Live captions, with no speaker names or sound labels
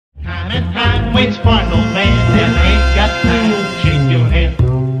Time waits for no man, and I ain't got time to shake your hand.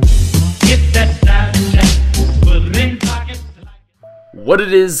 Get that style check, put it in pockets. What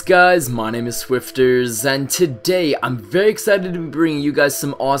it is, guys, my name is Swifterrs, and today I'm very excited to be bringing you guys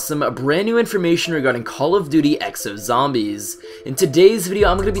some awesome brand new information regarding Call of Duty Exo-Zombies. In today's video,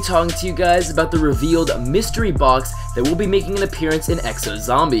 I'm going to be talking to you guys about the revealed mystery box that will be making an appearance in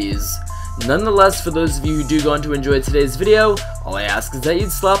Exo-Zombies. Nonetheless, for those of you who do go on to enjoy today's video, all I ask is that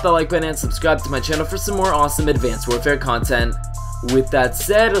you'd slap that like button and subscribe to my channel for some more awesome Advanced Warfare content. With that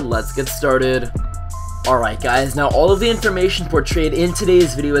said, let's get started. Alright guys, now all of the information portrayed in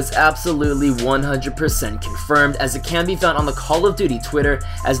today's video is absolutely 100% confirmed, as it can be found on the Call of Duty Twitter,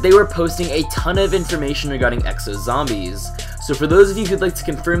 as they were posting a ton of information regarding Exo-Zombies. So for those of you who'd like to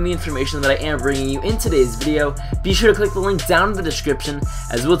confirm the information that I am bringing you in today's video, be sure to click the link down in the description,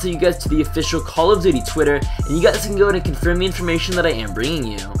 as we'll take you guys to the official Call of Duty Twitter, and you guys can go ahead and confirm the information that I am bringing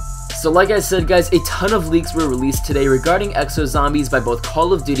you. So like I said guys, a ton of leaks were released today regarding Exo-Zombies by both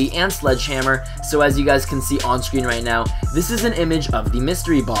Call of Duty and Sledgehammer. So as you guys can see on screen right now, this is an image of the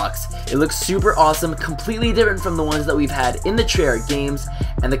mystery box. It looks super awesome, completely different from the ones that we've had in the Treyarch games,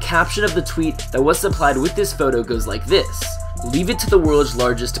 and the caption of the tweet that was supplied with this photo goes like this: "Leave it to the world's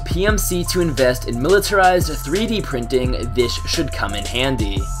largest PMC to invest in militarized 3D printing, this should come in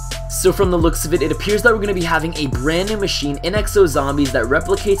handy." So from the looks of it, it appears that we're going to be having a brand new machine in Exo-Zombies that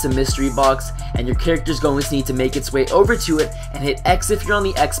replicates a mystery box, and your character's going to need to make its way over to it and hit X if you're on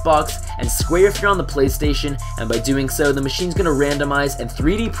the Xbox and square if you're on the PlayStation, and by doing so, the machine's going to randomize and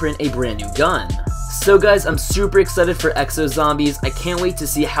 3D print a brand new gun. So guys, I'm super excited for Exo-Zombies. I can't wait to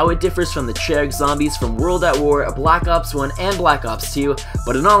see how it differs from the Treyarch zombies from World at War, Black Ops 1, and Black Ops 2,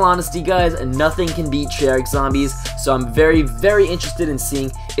 but in all honesty guys, nothing can beat Treyarch zombies, so I'm very interested in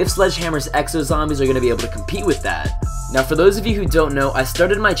seeing if Sledgehammer's Exo-Zombies are going to be able to compete with that. Now for those of you who don't know, I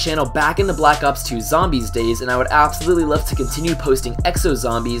started my channel back in the Black Ops 2 Zombies days, and I would absolutely love to continue posting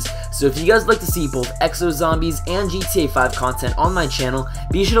Exo-Zombies, so if you guys would like to see both Exo-Zombies and GTA 5 content on my channel,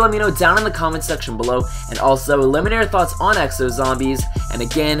 be sure to let me know down in the comment section below, and also let me know your thoughts on Exo-Zombies. And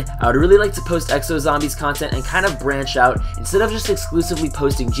again, I would really like to post Exo-Zombies content and kind of branch out instead of just exclusively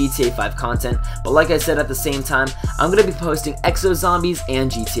posting GTA 5 content, but like I said, at the same time, I'm going to be posting Exo-Zombies and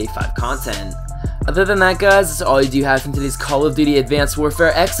GTA 5 content. Other than that guys, that's all I do have from today's Call of Duty Advanced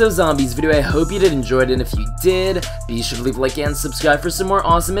Warfare Exo-Zombies video. I hope you did enjoy it, and if you did, be sure to leave a like and subscribe for some more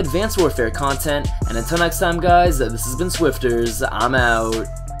awesome Advanced Warfare content. And until next time guys, this has been Swifterrs, I'm out.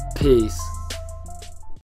 Peace.